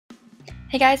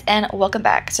Hey guys, and welcome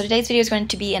back. So today's video is going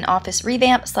to be an office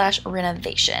revamp /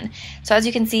 renovation. So as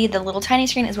you can see, the little tiny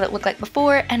screen is what it looked like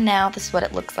before, and now this is what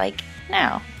it looks like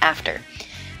now, after.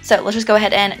 So let's just go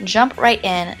ahead and jump right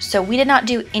in. So we did not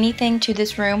do anything to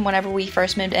this room whenever we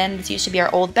first moved in. This used to be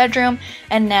our old bedroom,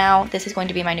 and now this is going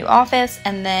to be my new office,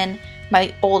 and then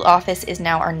my old office is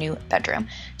now our new bedroom.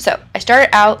 So I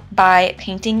started out by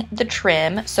painting the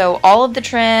trim. So all of the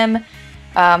trim,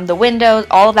 the windows,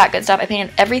 all of that good stuff. I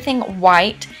painted everything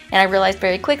white, and I realized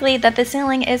very quickly that the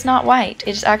ceiling is not white.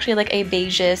 It's actually like a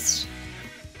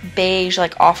beige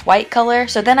like off-white color.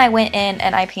 So then I went in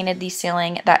and I painted the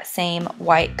ceiling that same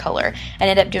white color. I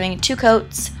ended up doing 2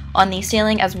 coats on the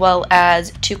ceiling as well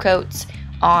as 2 coats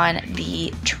on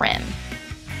the trim.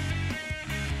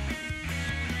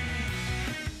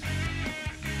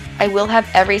 I will have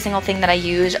every single thing that I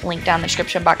use linked down in the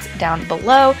description box down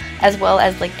below, as well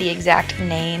as like the exact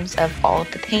names of all of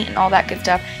the paint and all that good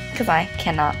stuff, because I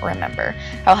cannot remember.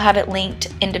 I'll have it linked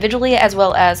individually as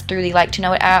well as through the Like to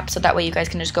Know It app, so that way you guys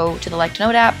can just go to the Like to Know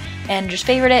It app and just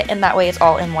favorite it, and that way it's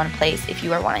all in one place if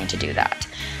you are wanting to do that.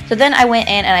 So then I went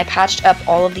in and I patched up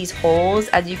all of these holes.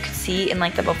 As you can see in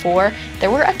like the before,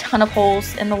 there were a ton of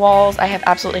holes in the walls. I have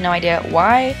absolutely no idea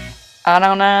why. I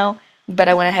don't know, but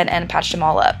I went ahead and patched them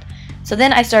all up. So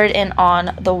then I started in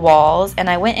on the walls, and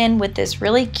I went in with this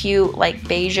really cute like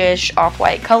beigeish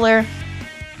off-white color,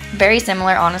 very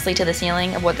similar honestly to the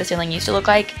ceiling of what the ceiling used to look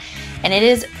like, and it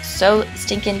is so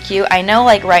stinking cute. I know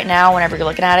like right now whenever you're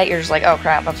looking at it you're just like, oh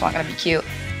crap, that's not gonna be cute,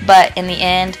 but in the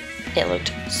end it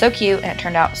looked so cute and it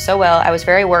turned out so well. I was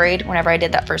very worried whenever I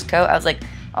did that first coat. I was like,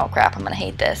 oh crap, I'm gonna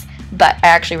hate this, but I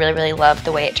actually really loved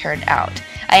the way it turned out.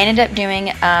 I ended up doing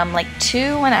like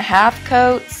 2.5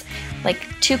 coats, like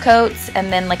 2 coats,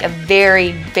 and then like a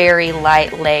very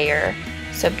light layer.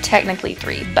 So technically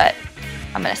 3, but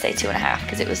I'm gonna say 2.5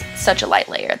 because it was such a light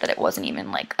layer that it wasn't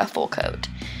even like a full coat.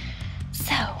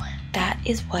 So that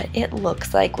is what it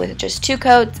looks like with just 2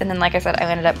 coats, and then like I said, I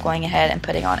ended up going ahead and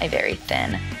putting on a very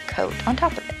thin coat on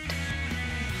top of it.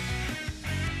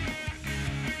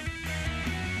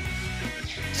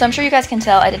 So I'm sure you guys can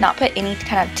tell I did not put any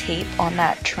kind of tape on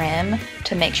that trim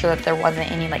to make sure that there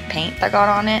wasn't any like paint that got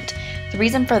on it. The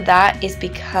reason for that is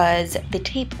because the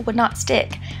tape would not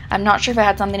stick. I'm not sure if it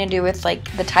had something to do with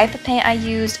like the type of paint I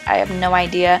used. I have no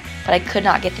idea, but I could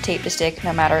not get the tape to stick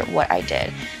no matter what I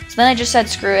did. So then I just said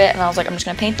screw it, and I was like, I'm just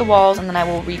gonna paint the walls and then I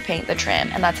will repaint the trim,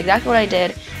 and that's exactly what I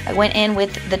did. I went in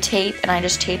with the tape and I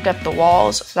just taped up the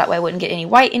walls so that way I wouldn't get any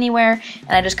white anywhere,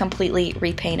 and I just completely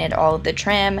repainted all of the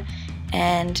trim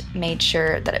and made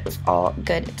sure that it was all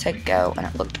good to go, and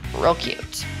it looked real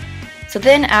cute. So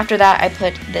then after that I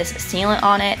put this sealant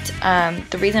on it.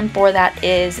 The reason for that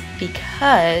is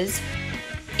because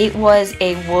it was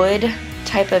a wood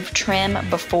type of trim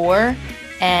before,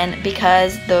 and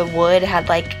because the wood had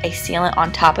like a sealant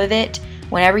on top of it,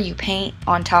 whenever you paint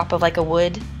on top of like a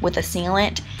wood with a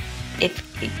sealant, if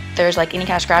there's like any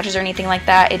kind of scratches or anything like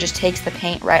that, it just takes the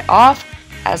paint right off,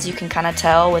 as you can kind of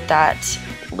tell with that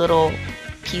little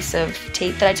piece of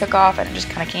tape that I took off, and it just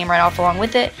kind of came right off along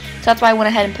with it. So that's why I went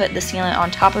ahead and put the sealant on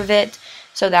top of it,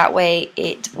 so that way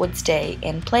it would stay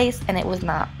in place and it was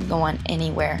not going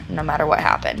anywhere no matter what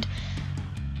happened.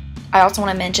 I also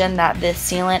want to mention that this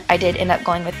sealant, I did end up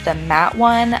going with the matte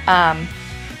one.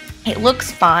 It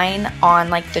looks fine on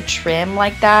like the trim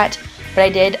like that, but I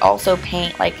did also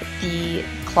paint like the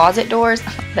closet doors.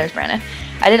 There's Brandon.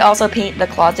 I did also paint the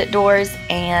closet doors,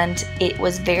 and it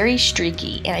was very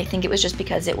streaky, and I think it was just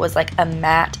because it was like a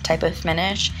matte type of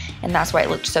finish, and that's why it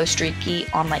looked so streaky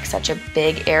on like such a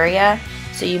big area.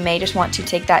 So you may just want to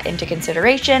take that into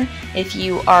consideration if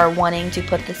you are wanting to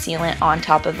put the sealant on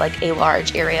top of like a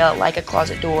large area like a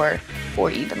closet door or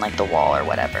even like the wall or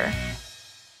whatever.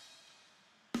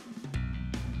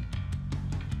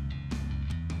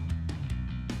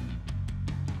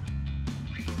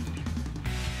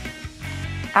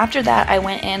 After that I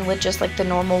went in with just like the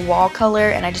normal wall color,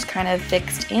 and I just kind of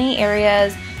fixed any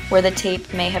areas where the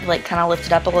tape may have like kind of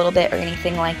lifted up a little bit or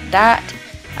anything like that.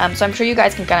 So I'm sure you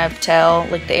guys can kind of tell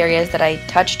like the areas that I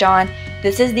touched on.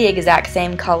 This is the exact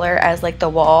same color as like the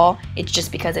wall, it's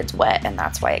just because it's wet, and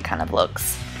that's why it kind of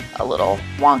looks a little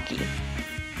wonky.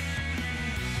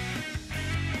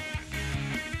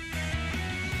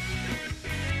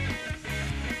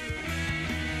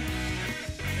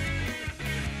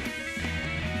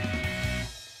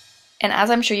 And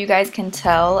as I'm sure you guys can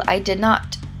tell, I did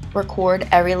not record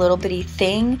every little bitty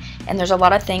thing, and there's a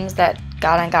lot of things that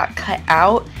got cut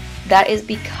out. That is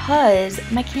because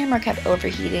my camera kept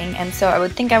overheating, and so I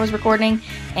would think I was recording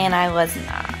and I was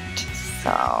not.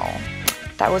 So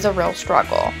that was a real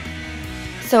struggle.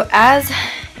 So as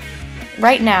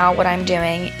right now what I'm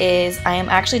doing is I am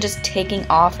actually just taking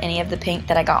off any of the paint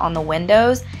that I got on the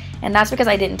windows, and that's because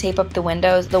I didn't tape up the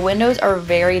windows. The windows are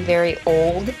very, very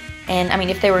old, and I mean,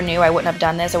 if they were new, I wouldn't have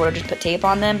done this. I would have just put tape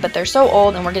on them, but they're so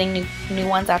old, and we're getting new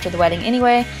ones after the wedding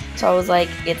anyway, so I was like,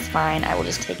 it's fine, I will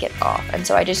just take it off. And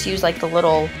so I just use like the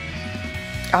little,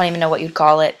 I don't even know what you'd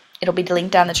call it. It'll be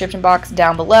linked down in the description box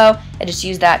down below. I just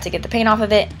use that to get the paint off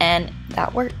of it, and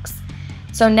that works.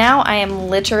 So now I am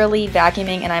literally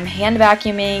vacuuming, and I'm hand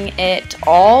vacuuming it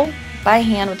all by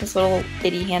hand with this little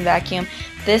bitty hand vacuum.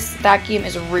 This vacuum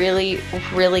is really,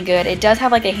 really good. It does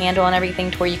have like a handle and everything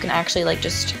to where you can actually like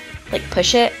just like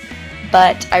push it,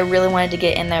 but I really wanted to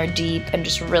get in there deep and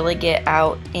just really get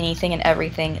out anything and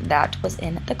everything that was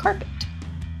in the carpet.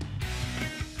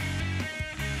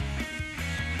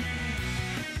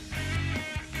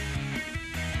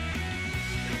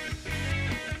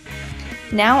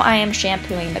 Now I am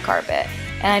shampooing the carpet,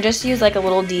 and I just use like a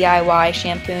little DIY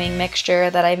shampooing mixture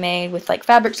that I made with like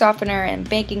fabric softener and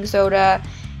baking soda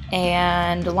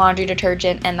and laundry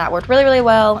detergent, and that worked really, really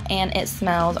well, and it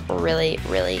smells really,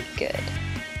 really good.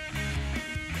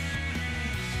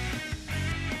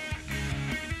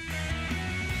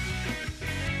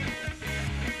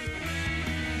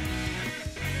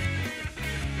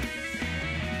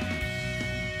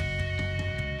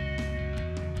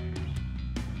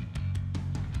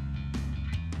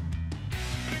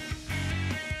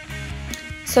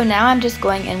 So now I'm just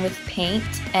going in with paint,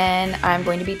 and I'm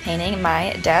going to be painting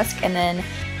my desk and then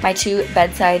my two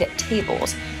bedside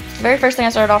tables. The very first thing I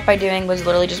started off by doing was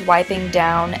literally just wiping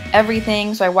down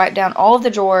everything. So I wiped down all of the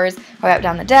drawers, I wiped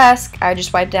down the desk, I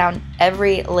just wiped down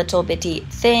every little bitty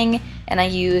thing, and I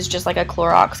used just like a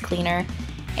Clorox cleaner,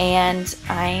 and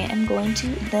I am going to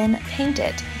then paint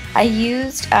it. I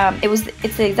used,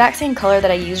 it's the exact same color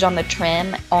that I used on the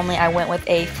trim, only I went with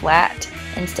a flat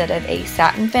instead of a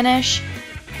satin finish.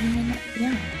 And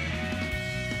yeah.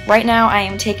 Right now I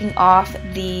am taking off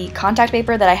the contact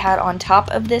paper that I had on top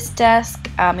of this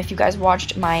desk. If you guys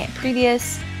watched my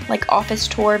previous like office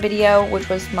tour video, which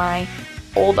was my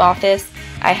old office,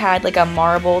 I had like a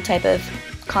marble type of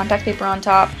contact paper on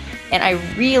top, and I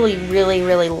really, really,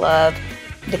 really love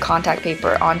the contact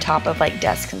paper on top of like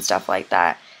desks and stuff like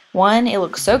that. One, it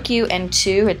looks so cute, and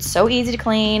two, it's so easy to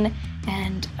clean,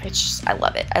 and it's just, I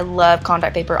love it. I love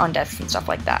contact paper on desks and stuff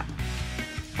like that.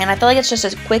 And I feel like it's just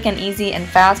a quick and easy and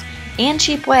fast and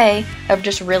cheap way of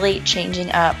just really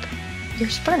changing up your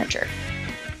furniture.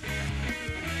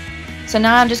 So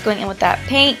now I'm just going in with that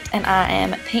paint, and I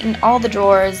am painting all the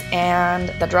drawers and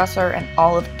the dresser and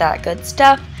all of that good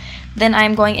stuff. Then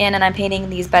I'm going in and I'm painting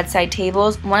these bedside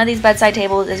tables. One of these bedside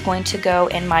tables is going to go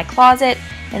in my closet,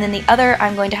 and then the other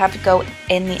I'm going to have to go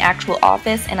in the actual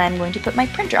office, and I'm going to put my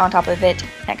printer on top of it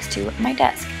next to my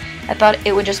desk. I thought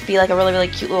it would just be like a really, really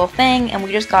cute little thing, and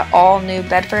we just got all new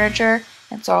bed furniture,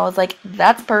 and so I was like,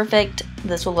 that's perfect.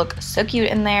 This will look so cute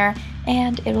in there,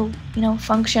 and it'll, you know,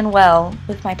 function well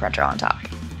with my printer on top.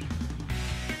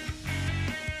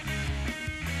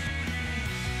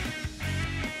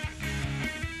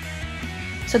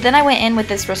 So then I went in with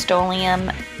this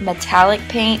Rust-Oleum metallic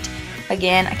paint.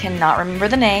 Again, I cannot remember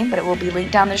the name, but it will be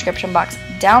linked down in the description box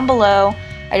down below.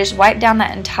 I just wiped down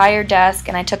that entire desk,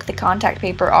 and I took the contact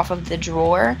paper off of the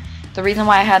drawer. The reason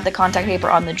why I had the contact paper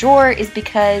on the drawer is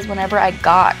because whenever I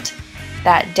got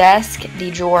that desk, the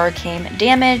drawer came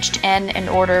damaged, and in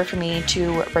order for me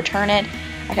to return it,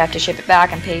 I'd have to ship it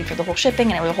back and pay for the whole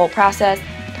shipping, and it was a whole process.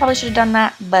 Probably should have done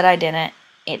that, but I didn't.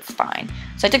 It's fine.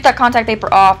 So I took that contact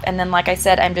paper off, and then like I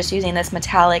said, I'm just using this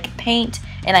metallic paint,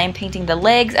 and I am painting the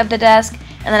legs of the desk.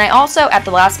 And then I also, at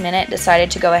the last minute, decided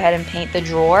to go ahead and paint the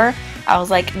drawer. I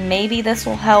was like, maybe this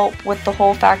will help with the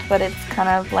whole fact that it's kind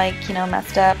of like, you know,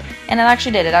 messed up. And it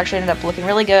actually did. It actually ended up looking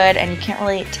really good, and you can't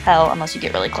really tell unless you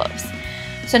get really close.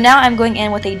 So now I'm going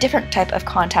in with a different type of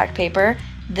contact paper.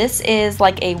 This is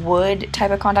like a wood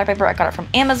type of contact paper. I got it from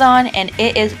Amazon, and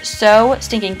it is so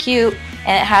stinking cute,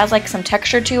 and it has like some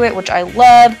texture to it, which I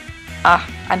love.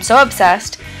 I'm so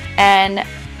obsessed. And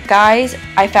guys,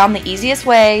 I found the easiest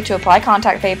way to apply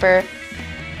contact paper.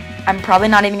 I'm probably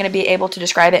not even going to be able to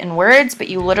describe it in words, but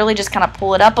you literally just kind of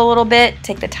pull it up a little bit,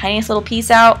 take the tiniest little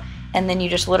piece out, and then you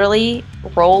just literally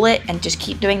roll it and just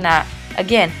keep doing that.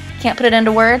 Again, can't put it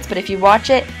into words, but if you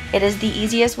watch it, it is the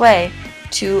easiest way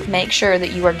to make sure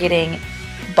that you are getting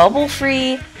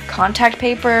bubble-free contact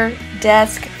paper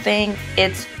desk thing.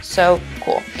 It's so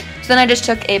cool. So then I just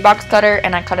took a box cutter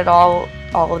and I cut it all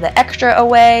of the extra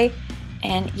away.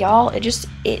 And y'all,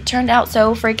 it turned out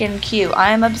so freaking cute.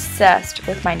 I'm obsessed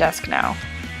with my desk now.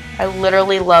 I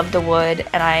literally love the wood,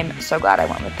 and I'm so glad I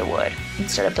went with the wood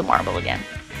instead of the marble again.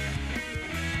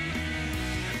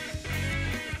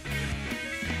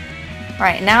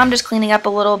 Alright, now I'm just cleaning up a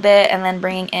little bit and then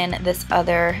bringing in this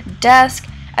other desk.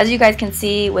 As you guys can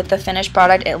see with the finished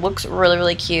product, it looks really,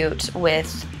 really cute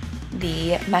with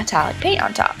the metallic paint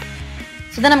on top.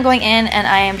 So then I'm going in and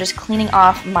I am just cleaning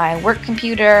off my work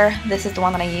computer. This is the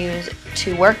one that I use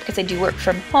to work because I do work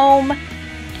from home.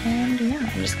 And yeah,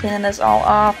 I'm just cleaning this all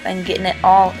off and getting it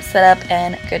all set up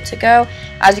and good to go.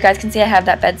 As you guys can see, I have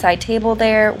that bedside table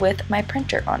there with my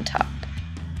printer on top.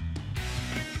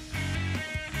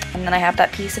 And then I have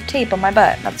that piece of tape on my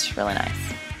butt. That's really nice.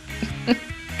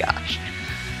 Gosh.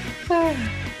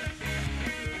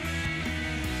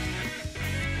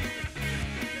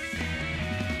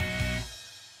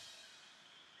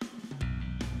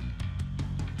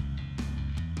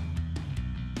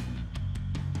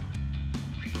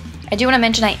 I do want to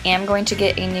mention I am going to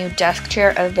get a new desk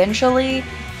chair eventually.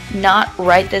 Not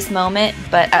right this moment,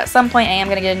 but at some point I am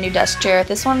going to get a new desk chair.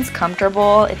 This one's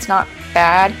comfortable. It's not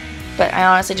bad, but I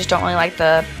honestly just don't really like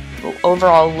the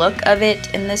overall look of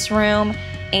it in this room.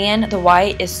 And the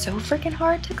white is so freaking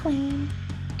hard to clean.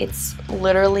 It's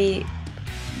literally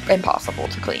impossible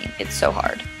to clean. It's so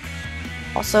hard.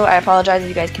 Also, I apologize if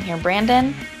you guys can hear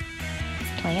Brandon.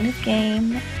 He's playing his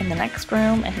game in the next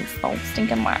room and he's so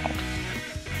stinking loud.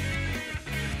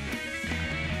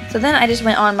 So then I just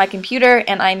went on my computer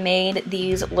and I made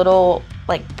these little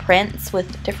like prints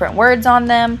with different words on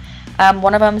them.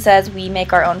 One of them says, "We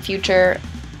make our own future."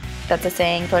 That's a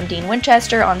saying from Dean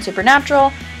Winchester on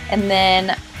Supernatural. And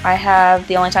then I have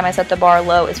 "The only time I set the bar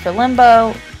low is for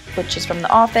Limbo," which is from The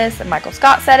Office, and Michael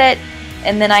Scott said it.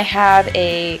 And then I have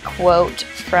a quote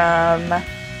from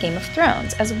Game of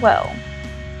Thrones as well,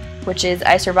 which is,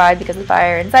 "I survived because the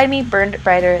fire inside me burned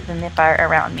brighter than the fire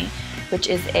around me," which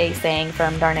is a saying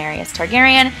from Daenerys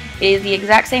Targaryen. It is the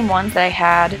exact same ones that I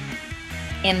had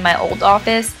in my old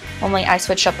office, only I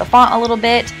switched up the font a little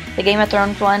bit. The Game of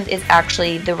Thrones one is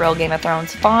actually the real Game of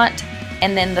Thrones font,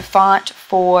 and then the font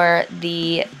for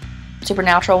the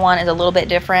Supernatural one is a little bit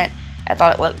different. I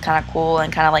thought it looked kind of cool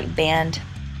and kind of like bandy,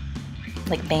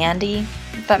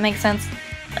 if that makes sense.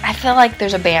 I feel like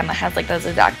there's a band that has like those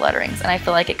exact letterings, and I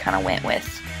feel like it kind of went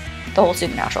with the whole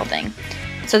Supernatural thing.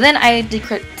 So then I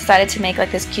decided to make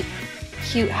like this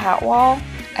cute hat wall.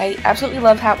 I absolutely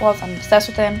love hat walls. I'm obsessed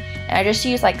with them. And I just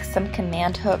used like some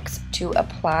command hooks to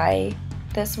apply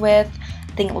this with.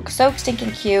 I think it looks so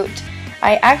stinking cute.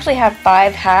 I actually have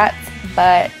 5 hats,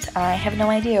 but I have no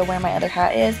idea where my other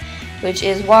hat is, which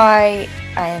is why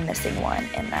I am missing one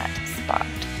in that spot.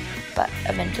 But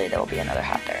eventually there will be another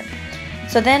hat there.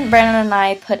 So then Brandon and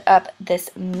I put up this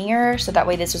mirror, so that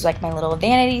way this was like my little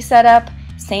vanity setup.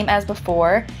 Same as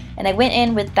before, and I went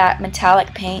in with that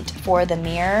metallic paint for the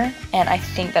mirror, and I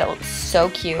think that it looks so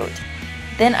cute.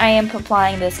 Then I am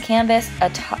applying this canvas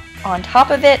on top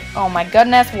of it. Oh my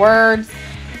goodness, words.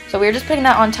 So we're just putting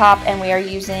that on top, and we are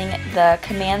using the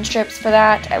command strips for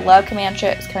that. I love command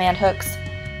strips, command hooks.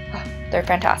 Oh, they're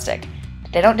fantastic.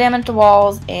 They don't damage the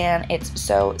walls, and it's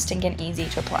so stinking easy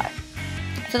to apply.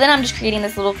 So then I'm just creating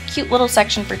this cute little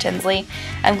section for Tinsley.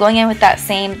 I'm going in with that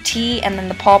same T and then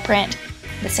the paw print,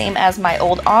 the same as my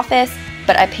old office,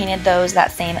 but I painted those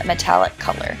that same metallic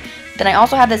color. Then I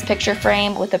also have this picture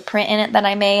frame with a print in it that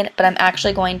I made, but I'm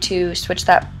actually going to switch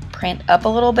that print up a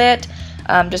little bit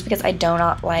just because I do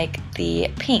not like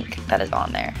the pink that is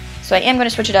on there. So I am going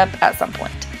to switch it up at some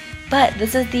point. But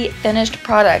this is the finished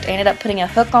product. I ended up putting a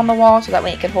hook on the wall so that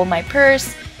way it could hold my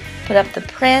purse, put up the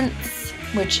prints,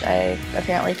 which I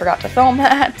apparently forgot to film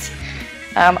that.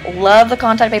 Love the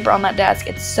contact paper on that desk.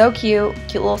 It's so cute.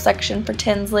 Cute little section for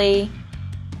Tinsley.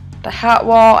 The hat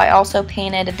wall, I also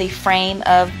painted the frame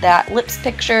of that lips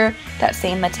picture, that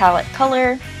same metallic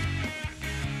color.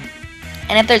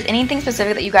 And if there's anything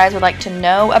specific that you guys would like to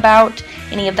know about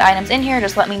any of the items in here,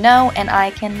 just let me know and I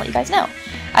can let you guys know.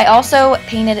 I also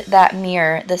painted that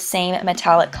mirror the same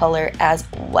metallic color as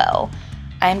well.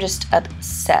 I'm just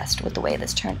obsessed with the way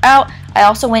this turned out. I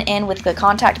also went in with the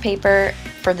contact paper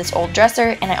for this old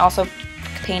dresser, and I also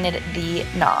painted the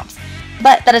knobs.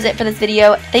 But that is it for this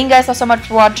video. Thank you guys so much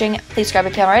for watching. Please subscribe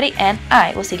if you haven't already, and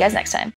I will see you guys next time.